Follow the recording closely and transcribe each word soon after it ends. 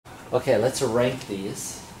Okay, let's rank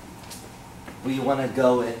these. We want to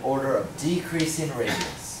go in order of decreasing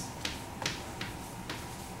radius.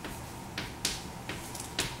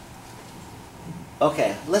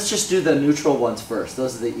 Okay, let's just do the neutral ones first.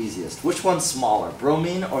 Those are the easiest. Which one's smaller,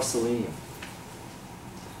 bromine or selenium?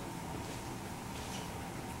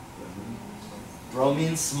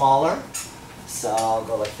 Bromine's smaller, so I'll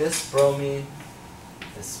go like this. Bromine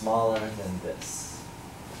is smaller than this.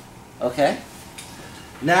 Okay?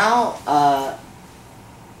 Now,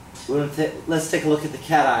 let's take a look at the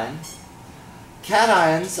cation.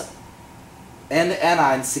 Cations and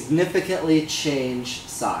anions significantly change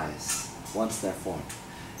size once they're formed.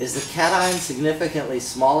 Is the cation significantly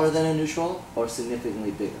smaller than a neutral or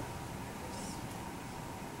significantly bigger?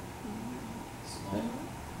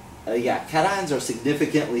 Yeah, cations are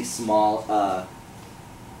significantly small.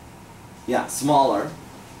 Smaller,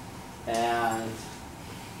 and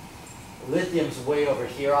lithium's way over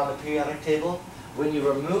here on the periodic table. When you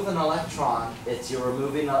remove an electron, you're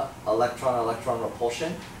removing an electron-electron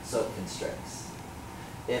repulsion, so it constricts.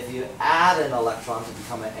 If you add an electron to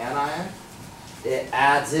become an anion, it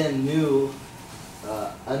adds in new,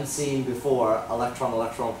 unseen before,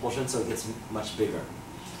 electron-electron repulsion, so it gets much bigger.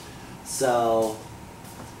 So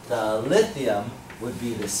the lithium would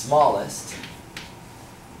be the smallest,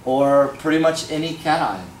 or pretty much any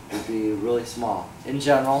cation would be really small. In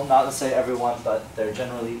general, not to say everyone, but they're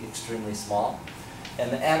generally extremely small.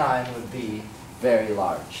 And the anion would be very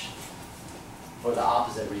large, for the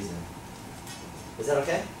opposite reason. Is that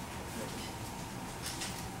okay?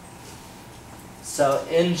 So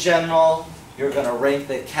in general, you're going to rank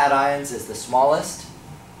the cations as the smallest,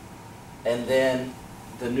 and then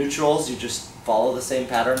the neutrals, you just follow the same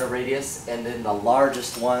pattern of radius, and then the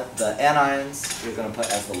largest one, the anions, you're going to put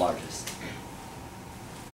as the largest.